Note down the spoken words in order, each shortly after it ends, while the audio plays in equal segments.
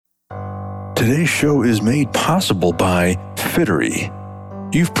Today's show is made possible by Fittery.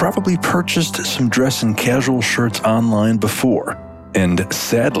 You've probably purchased some dress and casual shirts online before, and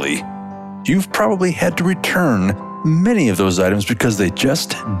sadly, you've probably had to return many of those items because they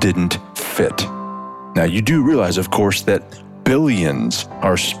just didn't fit. Now, you do realize, of course, that billions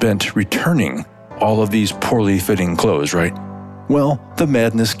are spent returning all of these poorly fitting clothes, right? Well, the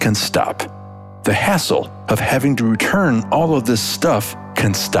madness can stop. The hassle of having to return all of this stuff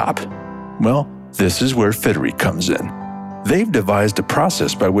can stop. Well, this is where Fittery comes in. They've devised a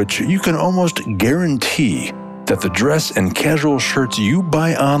process by which you can almost guarantee that the dress and casual shirts you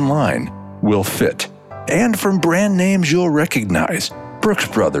buy online will fit. And from brand names you'll recognize: Brooks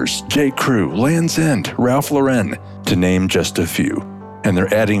Brothers, J. Crew, Lands' End, Ralph Lauren, to name just a few. And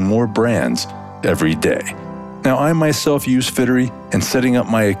they're adding more brands every day. Now, I myself use Fittery, and setting up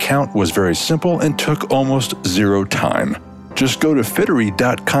my account was very simple and took almost zero time. Just go to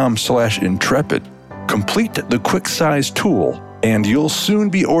fittery.com/intrepid, complete the quick size tool, and you'll soon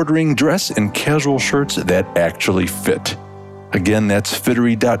be ordering dress and casual shirts that actually fit. Again, that's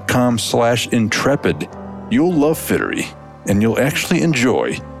fittery.com/intrepid. You'll love Fittery, and you'll actually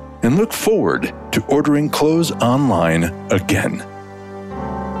enjoy and look forward to ordering clothes online again.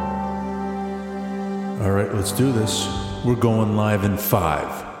 All right, let's do this. We're going live in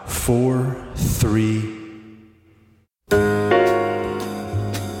 5, 4, 3.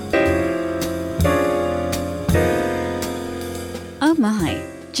 Oh my,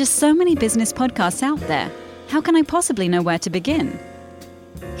 just so many business podcasts out there. How can I possibly know where to begin?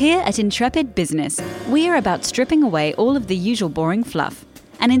 Here at Intrepid Business, we are about stripping away all of the usual boring fluff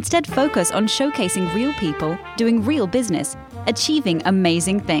and instead focus on showcasing real people doing real business, achieving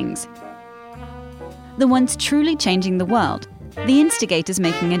amazing things. The ones truly changing the world, the instigators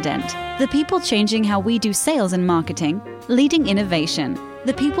making a dent, the people changing how we do sales and marketing, leading innovation,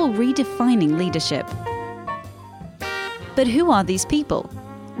 the people redefining leadership. But who are these people?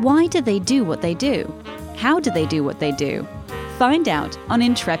 Why do they do what they do? How do they do what they do? Find out on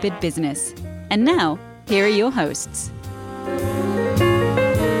Intrepid Business. And now, here are your hosts.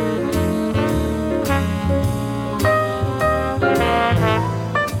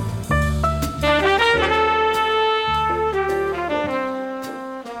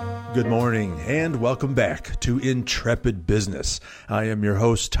 Good morning and welcome back to Intrepid Business. I am your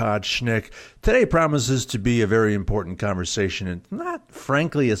host, Todd Schnick. Today promises to be a very important conversation and not,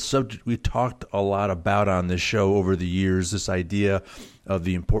 frankly, a subject we talked a lot about on this show over the years, this idea of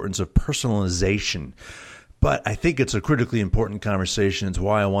the importance of personalization. But I think it's a critically important conversation. It's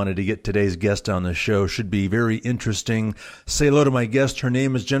why I wanted to get today's guest on the show. Should be very interesting. Say hello to my guest. Her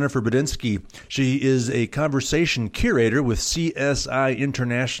name is Jennifer Budinsky. She is a conversation curator with CSI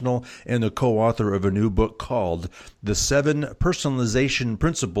International and the co-author of a new book called The 7 Personalization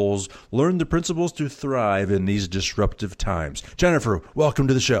Principles. Learn the principles to thrive in these disruptive times. Jennifer, welcome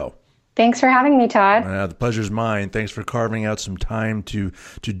to the show. Thanks for having me, Todd. The pleasure's mine. Thanks for carving out some time to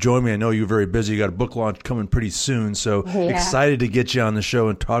join me. I know you're very busy. You got a book launch coming pretty soon, so excited to get you on the show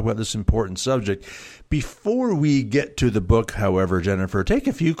and talk about this important subject. Before we get to the book, however, Jennifer, take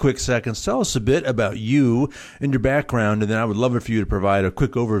a few quick seconds. Tell us a bit about you and your background, and then I would love it for you to provide a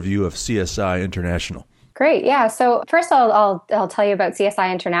quick overview of CSI International. Great. Yeah. So first I'll tell you about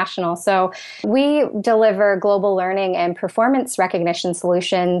CSI International. So we deliver global learning and performance recognition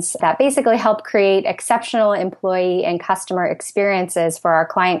solutions that basically help create exceptional employee and customer experiences for our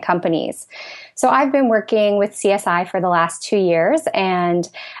client companies. So I've been working with CSI for the last 2 years, and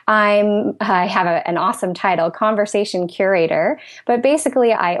I have an awesome title, Conversation Curator. But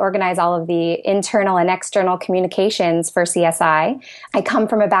basically, I organize all of the internal and external communications for CSI. I come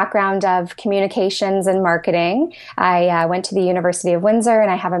from a background of communications and marketing. I went to the University of Windsor, and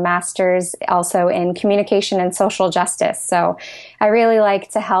I have a master's also in communication and social justice. So I really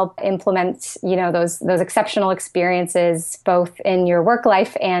like to help implement, those exceptional experiences both in your work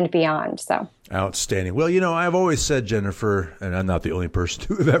life and beyond. So. Outstanding. Well, I've always said, Jennifer, and I'm not the only person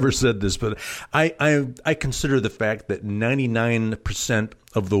who have ever said this, but I consider the fact that 99%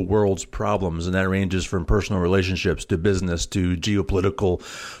 of the world's problems, and that ranges from personal relationships to business to geopolitical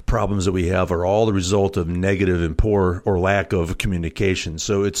problems that we have, are all the result of negative and poor or lack of communication.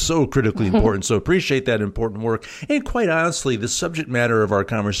 So it's so critically important. So appreciate that important work. And quite honestly, the subject matter of our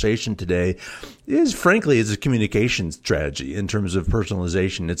conversation today is a communication strategy in terms of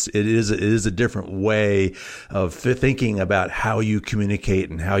personalization. It is a different way of thinking about how you communicate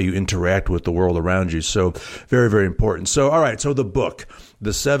and how you interact with the world around you. So very, very important. So, all right. So the book.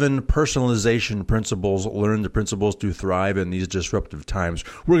 The 7 personalization principles, learn the principles to thrive in these disruptive times.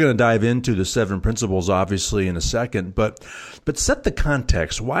 We're going to dive into the 7 principles, obviously, in a second, but set the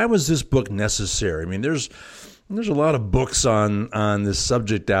context. Why was this book necessary? I mean, there's a lot of books on this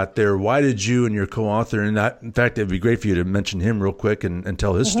subject out there. Why did you and your co-author, and in fact, it'd be great for you to mention him real quick and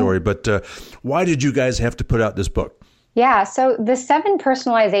tell his story, but why did you guys have to put out this book? Yeah, so the 7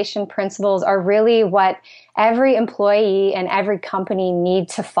 personalization principles are really what every employee and every company need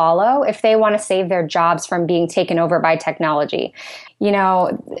to follow if they want to save their jobs from being taken over by technology.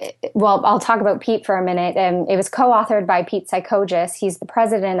 Well, I'll talk about Pete for a minute. It was co-authored by Pete Psychogis. He's the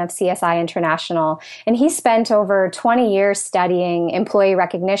president of CSI International, and he spent over 20 years studying employee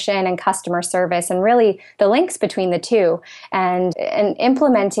recognition and customer service and really the links between the two and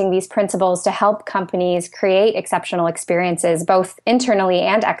implementing these principles to help companies create exceptional experiences both internally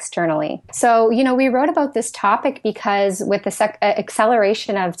and externally. So, we wrote about this topic because with the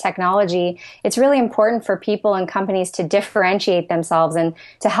acceleration of technology, it's really important for people and companies to differentiate themselves and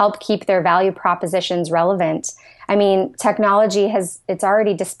to help keep their value propositions relevant. I mean, technology it's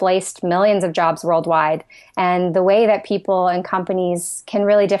already displaced millions of jobs worldwide. And the way that people and companies can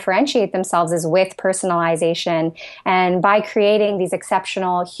really differentiate themselves is with personalization and by creating these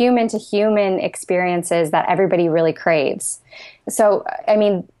exceptional human-to-human experiences that everybody really craves. So, I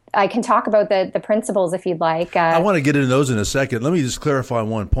mean, I can talk about the principles if you'd like. I want to get into those in a second. Let me just clarify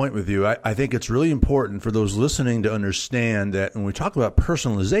one point with you. I think it's really important for those listening to understand that when we talk about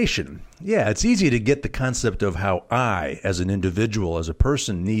personalization, it's easy to get the concept of how I, as an individual, as a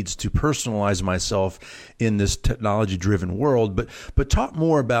person, needs to personalize myself in this technology-driven world. But talk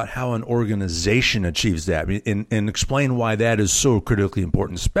more about how an organization achieves that and explain why that is so critically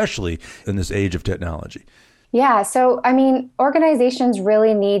important, especially in this age of technology. Yeah, so I mean, organizations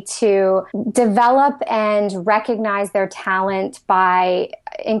really need to develop and recognize their talent by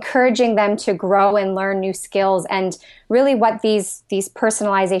encouraging them to grow and learn new skills. And really what these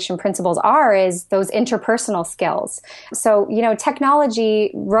personalization principles are is those interpersonal skills. So,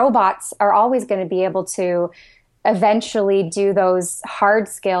 technology, robots are always going to be able to eventually do those hard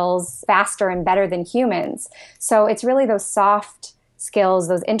skills faster and better than humans. So it's really those soft skills,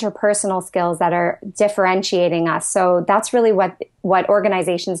 those interpersonal skills that are differentiating us. So that's really what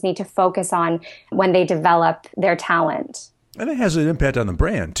organizations need to focus on when they develop their talent. And it has an impact on the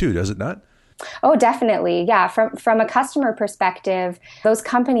brand too, does it not? Oh, definitely. Yeah. From a customer perspective, those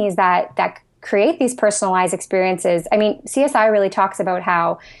companies that create these personalized experiences, I mean, CSI really talks about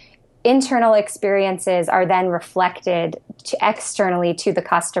how internal experiences are then reflected externally to the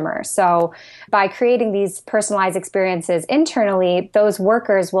customer. So by creating these personalized experiences internally, those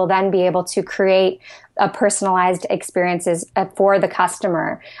workers will then be able to create a personalized experiences for the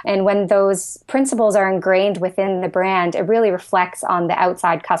customer. And when those principles are ingrained within the brand, it really reflects on the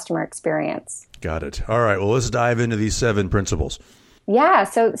outside customer experience. Got it. All right. Well, let's dive into these 7 principles. Yeah.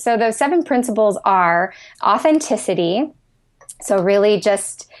 So those 7 principles are authenticity. So really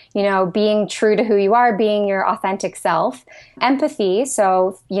just, being true to who you are, being your authentic self. Empathy.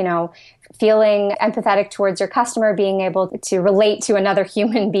 So, feeling empathetic towards your customer, being able to relate to another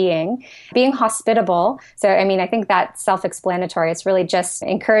human being, being hospitable. So, I mean, I think that's self-explanatory. It's really just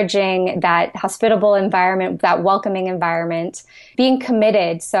encouraging that hospitable environment, that welcoming environment, being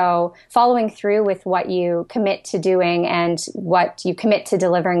committed. So following through with what you commit to doing and what you commit to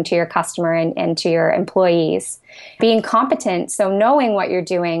delivering to your customer and to your employees. Being competent. So knowing what you're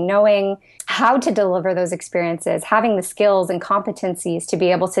doing, knowing how to deliver those experiences, having the skills and competencies to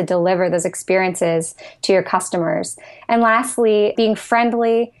be able to deliver those experiences to your customers. And lastly, being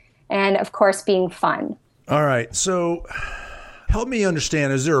friendly and, of course, being fun. All right. So help me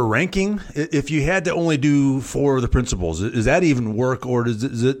understand, is there a ranking? If you had to only do 4 of the principles, does that even work? Or is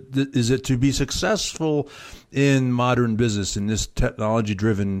it to be successful in modern business, in this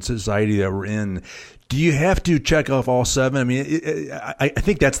technology-driven society that we're in? Do you have to check off all 7? I mean, I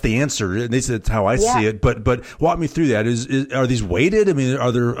think that's the answer. At least that's how I see it. But walk me through that. Are these weighted? I mean,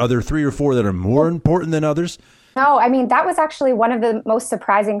 are there 3 or 4 that are more important than others? No, I mean, that was actually one of the most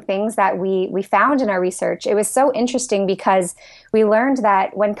surprising things that we found in our research. It was so interesting because we learned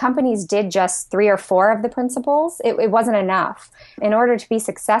that when companies did just 3 or 4 of the principles, it wasn't enough. In order to be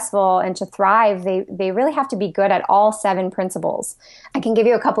successful and to thrive, they really have to be good at all 7 principles. I can give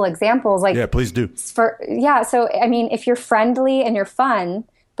you a couple examples. Yeah, please do. So, I mean, if you're friendly and you're fun,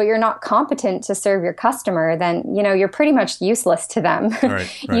 but you're not competent to serve your customer, then, you're pretty much useless to them. Right.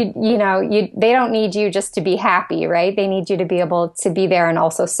 They don't need you just to be happy, right? They need you to be able to be there and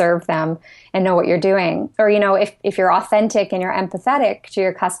also serve them and know what you're doing. Or, if you're authentic and you're empathetic to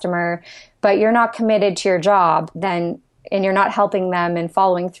your customer, but you're not committed to your job, then and you're not helping them and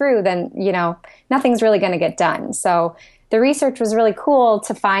following through, then, nothing's really going to get done. So the research was really cool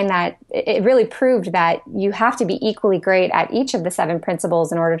to find that it really proved that you have to be equally great at each of the 7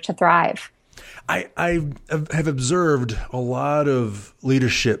 principles in order to thrive. I have observed a lot of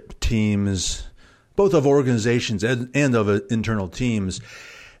leadership teams, both of organizations and of internal teams,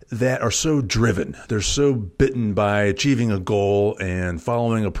 that are so driven. They're so bitten by achieving a goal and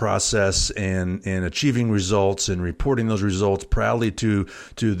following a process and achieving results and reporting those results proudly to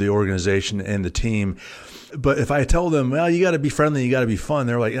the organization and the team. But if I tell them, well, you got to be friendly, you got to be fun,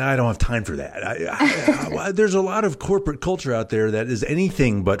 they're like, I don't have time for that. There's a lot of corporate culture out there that is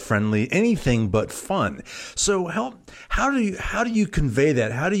anything but friendly, anything but fun. So how do you convey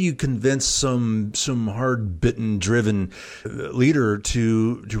that? How do you convince some hard-bitten, driven leader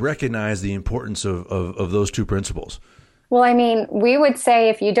to recognize the importance of those 2 principles? Well, I mean, we would say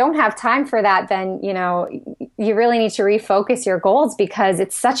if you don't have time for that, then, you really need to refocus your goals, because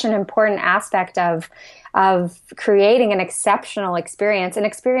it's such an important aspect of creating an exceptional experience, an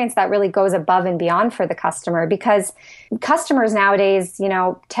experience that really goes above and beyond for the customer. Because customers nowadays,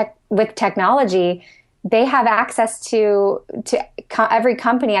 with technology, they have access to every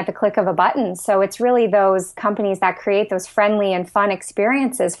company at the click of a button. So it's really those companies that create those friendly and fun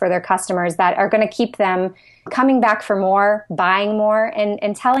experiences for their customers that are going to keep them coming back for more, buying more,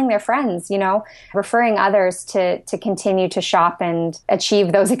 and telling their friends, referring others to continue to shop and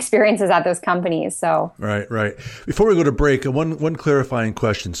achieve those experiences at those companies. So Right. Before we go to break, one clarifying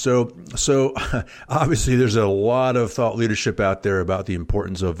question. So obviously there's a lot of thought leadership out there about the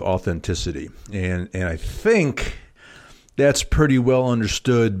importance of authenticity. And I think that's pretty well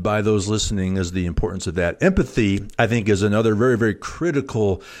understood by those listening as the importance of that. Empathy, I think, is another very, very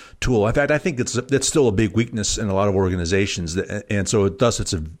critical tool. In fact, I think that's still a big weakness in a lot of organizations. And so thus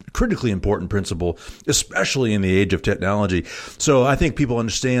it's a critically important principle, especially in the age of technology. So I think people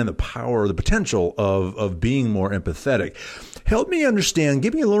understand the power, the potential of being more empathetic. Help me understand,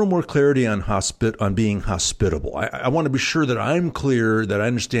 give me a little more clarity on being hospitable. I want to be sure that I'm clear, that I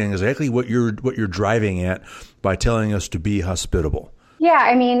understand exactly what you're driving at by telling us to be hospitable. Yeah,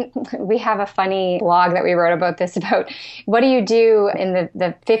 I mean, we have a funny blog that we wrote about this, about what do you do in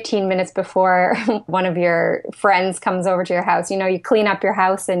the 15 minutes before one of your friends comes over to your house. You clean up your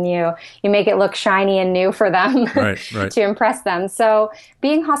house and you make it look shiny and new for them right. to impress them. So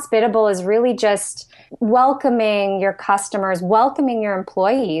being hospitable is really just welcoming your customers, welcoming your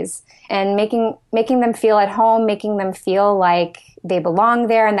employees, and making them feel at home, making them feel like they belong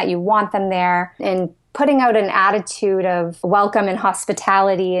there and that you want them there, and putting out an attitude of welcome and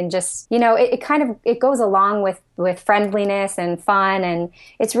hospitality, and just, it goes along with friendliness and fun. And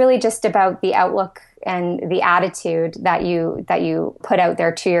it's really just about the outlook and the attitude that you put out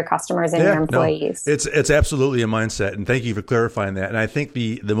there to your customers and your employees. No, it's absolutely a mindset. And thank you for clarifying that. And I think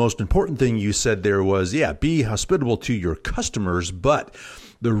the most important thing you said there was, be hospitable to your customers, but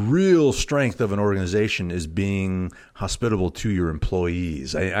the real strength of an organization is being hospitable to your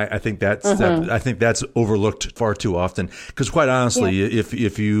employees. I think that's overlooked far too often, because quite honestly,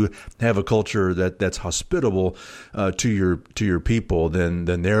 if you have a culture that's hospitable to your people, then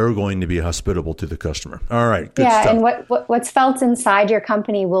they're going to be hospitable to the customer. All right, good stuff. And what's felt inside your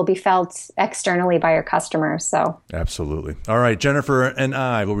company will be felt externally by your customers. So absolutely. All right, Jennifer and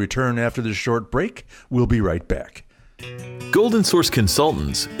I will return after this short break. We'll be right back. Golden Source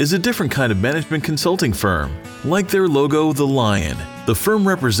Consultants is a different kind of management consulting firm. Like their logo, the lion, the firm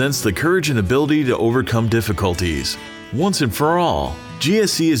represents the courage and ability to overcome difficulties. Once and for all,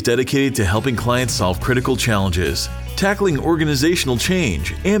 GSC is dedicated to helping clients solve critical challenges, tackling organizational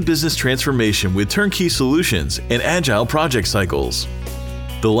change and business transformation with turnkey solutions and agile project cycles.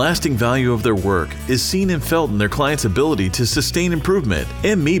 The lasting value of their work is seen and felt in their clients' ability to sustain improvement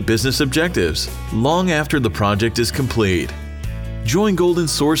and meet business objectives long after the project is complete. Join Golden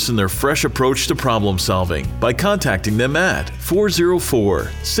Source in their fresh approach to problem solving by contacting them at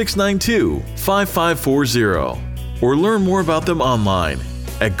 404-692-5540 or learn more about them online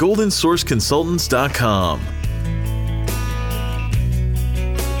at goldensourceconsultants.com.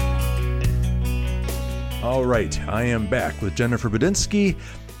 All right, I am back with Jennifer Budinsky,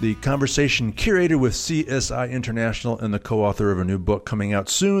 the conversation curator with CSI International and the co-author of a new book coming out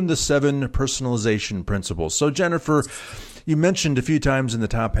soon, The 7 Personalization Principles. So Jennifer, you mentioned a few times in the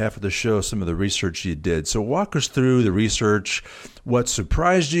top half of the show some of the research you did. So walk us through the research, what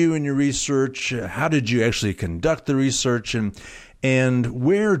surprised you in your research, how did you actually conduct the research, and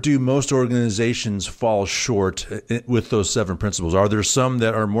where do most organizations fall short with those 7 principles? Are there some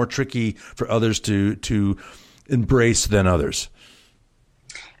that are more tricky for others to embrace than others?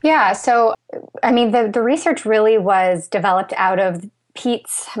 Yeah. So, I mean, the research really was developed out of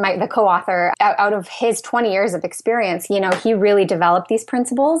Pete's, the co-author, out of his 20 years of experience. He really developed these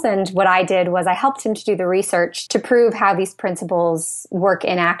principles. And what I did was I helped him to do the research to prove how these principles work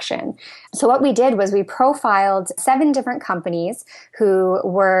in action. So what we did was we profiled 7 different companies who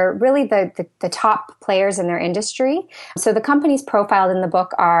were really the top players in their industry. So the companies profiled in the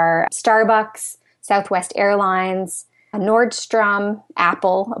book are Starbucks, Southwest Airlines, Nordstrom,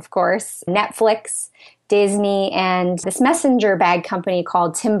 Apple, of course, Netflix, Disney, and this messenger bag company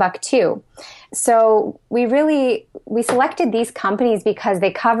called Timbuktu. So we selected these companies because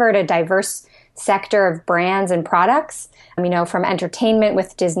they covered a diverse sector of brands and products, from entertainment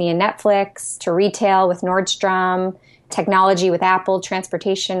with Disney and Netflix, to retail with Nordstrom, technology with Apple,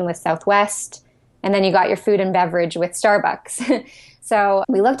 transportation with Southwest, and then you got your food and beverage with Starbucks. So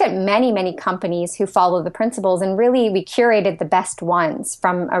we looked at many, many companies who follow the principles, and really we curated the best ones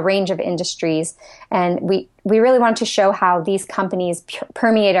from a range of industries. And we really wanted to show how these companies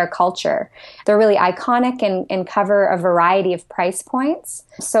permeate our culture. They're really iconic and cover a variety of price points.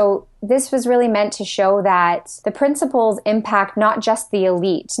 So this was really meant to show that the principles impact not just the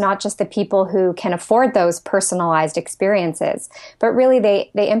elite, not just the people who can afford those personalized experiences, but really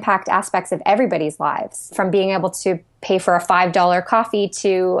they impact aspects of everybody's lives, from being able to pay for a $5 coffee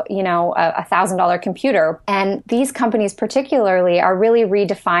to, a $1,000 computer. And these companies particularly are really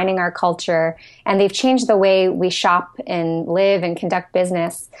redefining our culture, and they've changed the way we shop and live and conduct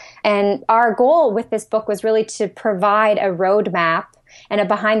business. And our goal with this book was really to provide a roadmap and a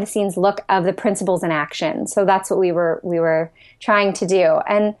behind the scenes look of the principles in action. So that's what we were trying to do.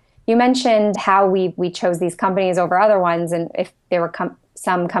 And you mentioned how we chose these companies over other ones, and if there were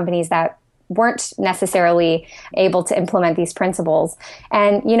some companies that weren't necessarily able to implement these principles.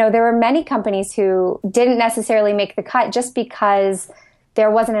 And, there were many companies who didn't necessarily make the cut just because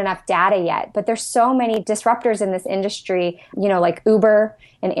there wasn't enough data yet. But there's so many disruptors in this industry, like Uber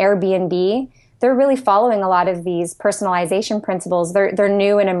and Airbnb. They're really following a lot of these personalization principles. They're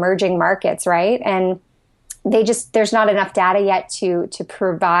new and emerging markets, right? And there's not enough data yet to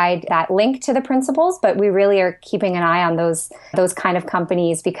provide that link to the principles, but we really are keeping an eye on those kind of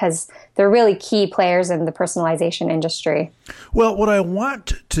companies because they're really key players in the personalization industry. Well, what I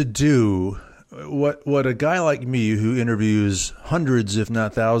want to do, what a guy like me who interviews hundreds, if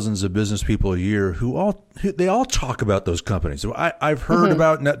not thousands, of business people a year, they all talk about those companies. So I've heard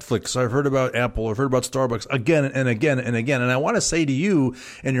about Netflix, I've heard about Apple, I've heard about Starbucks again and again and again. And I want to say to you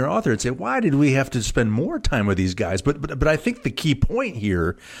and your author, and say, why did we have to spend more time with these guys? But I think the key point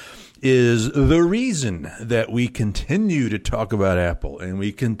here is the reason that we continue to talk about Apple and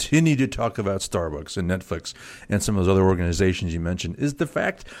we continue to talk about Starbucks and Netflix and some of those other organizations you mentioned is the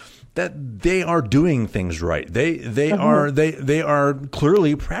fact that they are doing things right. They are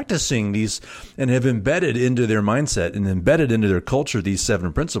clearly practicing these and have embedded into their mindset and embedded into their culture these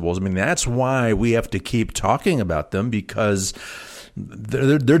 7 principles. I mean, that's why we have to keep talking about them, because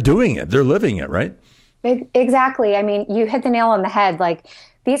they're doing it. They're living it, right? Exactly. I mean, you hit the nail on the head. Like,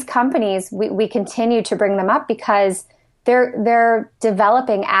 these companies, we continue to bring them up because they're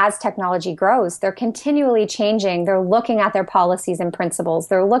developing as technology grows. They're continually changing. They're looking at their policies and principles.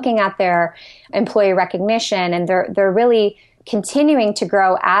 They're looking at their employee recognition, and they're really continuing to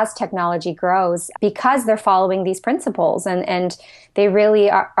grow as technology grows because they're following these principles, and they really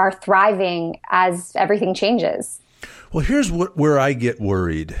are thriving as everything changes. Well, here's where I get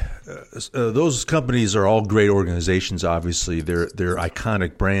worried. Those companies are all great organizations, obviously. They're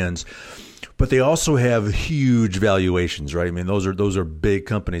iconic brands. But they also have huge valuations, right? I mean, those are big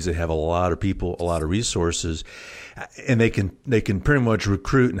companies that have a lot of people, a lot of resources, and they can pretty much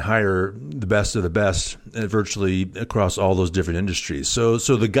recruit and hire the best of the best virtually across all those different industries. So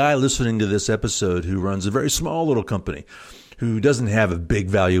the guy listening to this episode who runs a very small little company, who doesn't have a big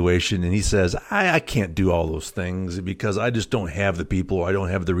valuation, and he says, I can't do all those things because I just don't have the people, or I don't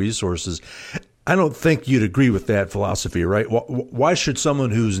have the resources. I don't think you'd agree with that philosophy, right? Why should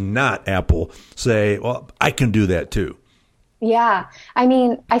someone who's not Apple say, well, I can do that too? Yeah. I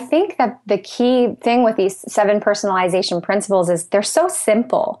mean, I think that the key thing with these 7 personalization principles is they're so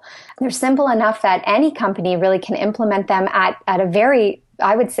simple. They're simple enough that any company really can implement them at a very,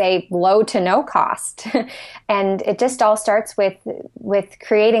 I would say, low to no cost. And it just all starts with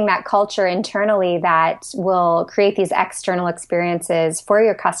creating that culture internally that will create these external experiences for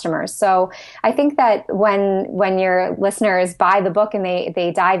your customers. So I think that when your listeners buy the book and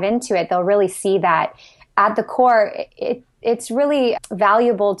they dive into it, they'll really see that at the core, it's really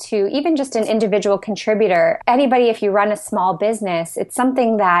valuable to even just an individual contributor. Anybody, if you run a small business, it's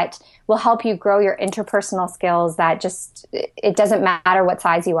something that will help you grow your interpersonal skills that just, it doesn't matter what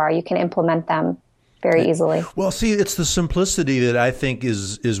size you are, you can implement them very easily. Well, see, it's the simplicity that I think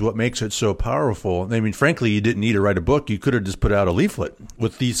is what makes it so powerful. I mean, frankly, you didn't need to write a book. You could have just put out a leaflet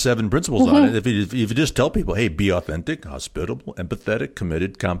with these 7 principles on it. If you just tell people, hey, be authentic, hospitable, empathetic,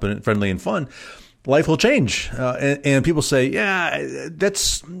 committed, competent, friendly, and fun, life will change. And people say, yeah,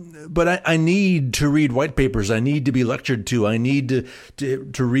 but I need to read white papers. I need to be lectured to. I need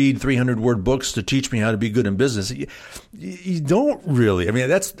to read 300-word books to teach me how to be good in business. You don't really. I mean,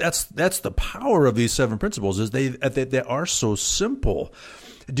 that's the power of these 7 principles is they are so simple.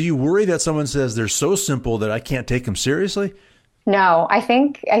 Do you worry that someone says they're so simple that I can't take them seriously? No, I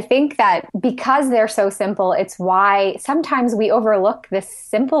think that because they're so simple, it's why sometimes we overlook the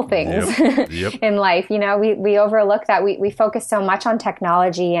simple things in life. You know, we overlook that we focus so much on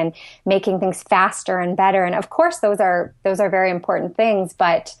technology and making things faster and better. And of course, those are very important things,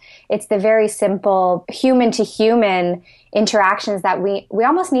 but it's the very simple human to human interactions that we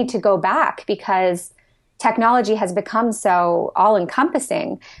almost need to go back because technology has become so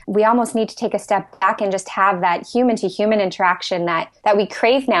all-encompassing. We almost need to take a step back and just have that human-to-human interaction that we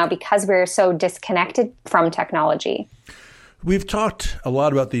crave now because we're so disconnected from technology. We've talked a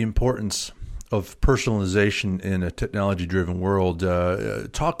lot about the importance of personalization in a technology-driven world.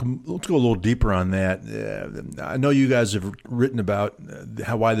 Let's go a little deeper on that. I know you guys have written about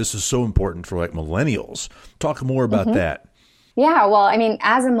why this is so important for like millennials. Talk more about that. Yeah, well, I mean,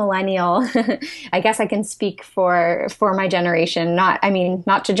 as a millennial, I guess I can speak for my generation,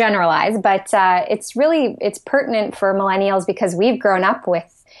 not to generalize, but it's pertinent for millennials because we've grown up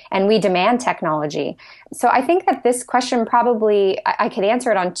with and we demand technology. So I think that this question probably, I could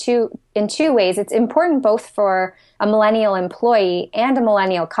answer it in two ways. It's important both for a millennial employee and a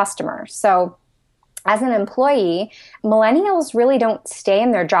millennial customer. So as an employee, millennials really don't stay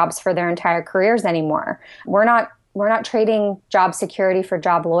in their jobs for their entire careers anymore. We're not trading job security for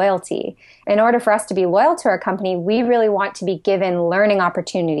job loyalty. In order for us to be loyal to our company, we really want to be given learning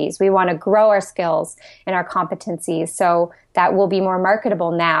opportunities. We want to grow our skills and our competencies so that we'll be more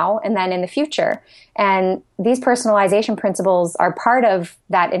marketable now and then in the future. And these personalization principles are part of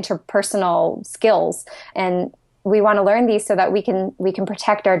that interpersonal skills. And we want to learn these so that we can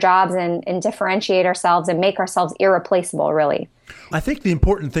protect our jobs and differentiate ourselves and make ourselves irreplaceable, really. I think the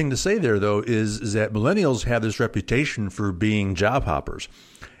important thing to say there, though, is that millennials have this reputation for being job hoppers.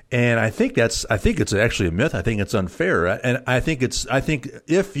 And I think it's actually a myth. I think it's unfair. And I think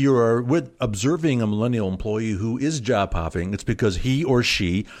if you are observing a millennial employee who is job hopping, it's because he or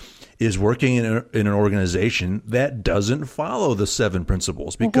she is working in an organization that doesn't follow the 7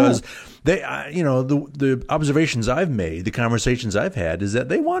 principles because they, the observations I've made, the conversations I've had is that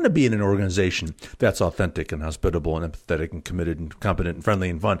they want to be in an organization that's authentic and hospitable and empathetic and committed and competent and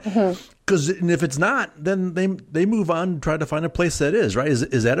friendly and fun. Because if it's not, then they move on and try to find a place that is, right?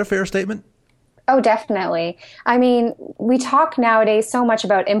 Is that a fair statement? Oh, definitely. I mean, we talk nowadays so much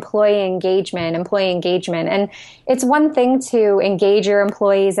about employee engagement, and it's one thing to engage your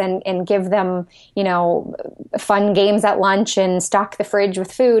employees and give them, fun games at lunch and stock the fridge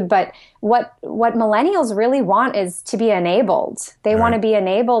with food. But what millennials really want is to be enabled. They want to be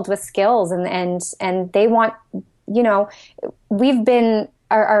enabled with skills and they want, we've been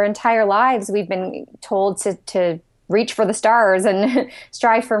our entire lives, we've been told to reach for the stars and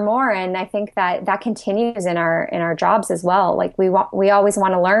strive for more. And I think that continues in our jobs as well. Like we always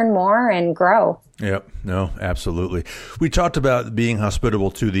want to learn more and grow. Yep. No, absolutely. We talked about being hospitable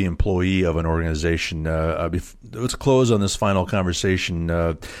to the employee of an organization. Let's close on this final conversation.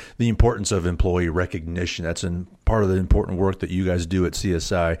 The importance of employee recognition. That's part of the important work that you guys do at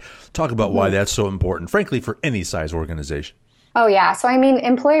CSI. Talk about why that's so important, frankly, for any size organization. Oh, yeah. So, I mean,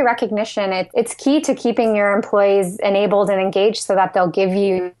 employee recognition, it's key to keeping your employees enabled and engaged so that they'll give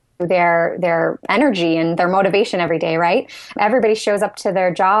you their energy and their motivation every day, right? Everybody shows up to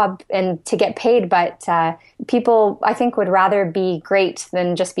their job and to get paid, but people, I think, would rather be great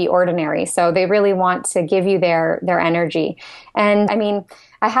than just be ordinary. So they really want to give you their energy. And, I mean,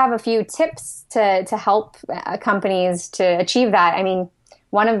 I have a few tips to help companies to achieve that. I mean,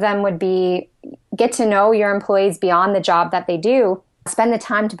 one of them would be get to know your employees beyond the job that they do. Spend the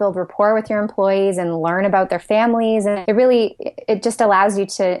time to build rapport with your employees and learn about their families. And it just allows you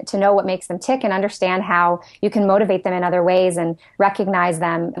to know what makes them tick and understand how you can motivate them in other ways and recognize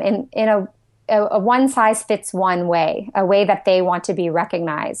them in a one size fits one way, a way that they want to be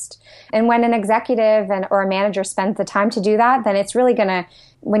recognized. And when an executive or a manager spends the time to do that, then it's really going to,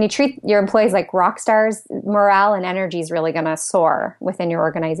 when you treat your employees like rock stars, morale and energy is really going to soar within your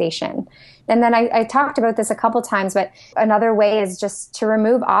organization. And then I talked about this a couple times, but another way is just to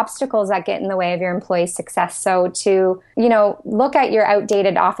remove obstacles that get in the way of your employees' success. So to, look at your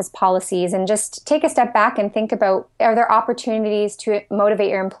outdated office policies and just take a step back and think about, are there opportunities to motivate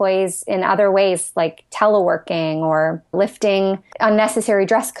your employees in other ways, like teleworking or lifting unnecessary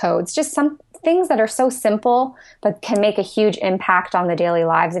dress codes, just some things that are so simple but can make a huge impact on the daily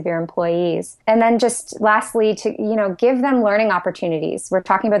lives of your employees. And then just lastly, to give them learning opportunities. We're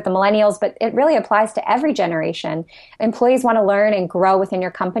talking about the millennials, but it really applies to every generation. Employees want to learn and grow within your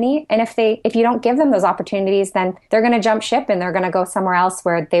company, and if you don't give them those opportunities, then they're going to jump ship and they're going to go somewhere else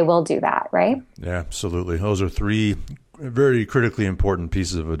where they will do that, right? Yeah, absolutely. Those are three very critically important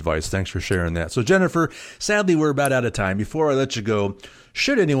pieces of advice. Thanks for sharing that. So Jennifer, sadly, we're about out of time. Before I let you go,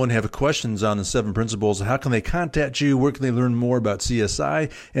 should anyone have questions on the 7 principles, how can they contact you? Where can they learn more about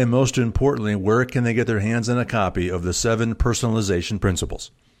CSI? And most importantly, where can they get their hands on a copy of the 7 personalization principles?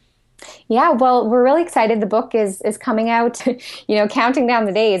 Yeah, well, we're really excited. The book is coming out, counting down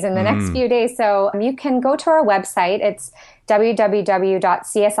the days in the next few days. So you can go to our website. It's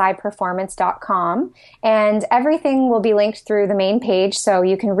www.csiperformance.com, and everything will be linked through the main page. So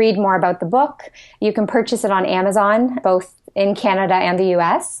you can read more about the book. You can purchase it on Amazon, both in Canada and the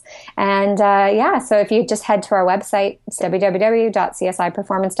US. And so if you just head to our website, it's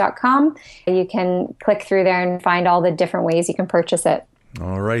www.csiperformance.com. You can click through there and find all the different ways you can purchase it.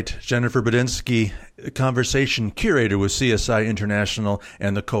 All right. Jennifer Budinsky, conversation curator with CSI International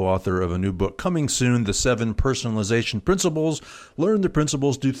and the co-author of a new book coming soon, The 7 Personalization Principles. Learn the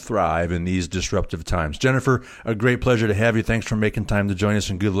principles to thrive in these disruptive times. Jennifer, a great pleasure to have you. Thanks for making time to join us,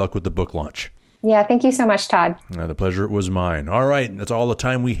 and good luck with the book launch. Yeah, thank you so much, Todd. The pleasure was mine. All right, that's all the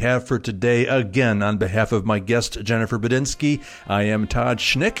time we have for today. Again, on behalf of my guest, Jennifer Budinsky, I am Todd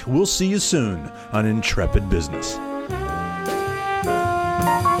Schnick. We'll see you soon on Intrepid Business.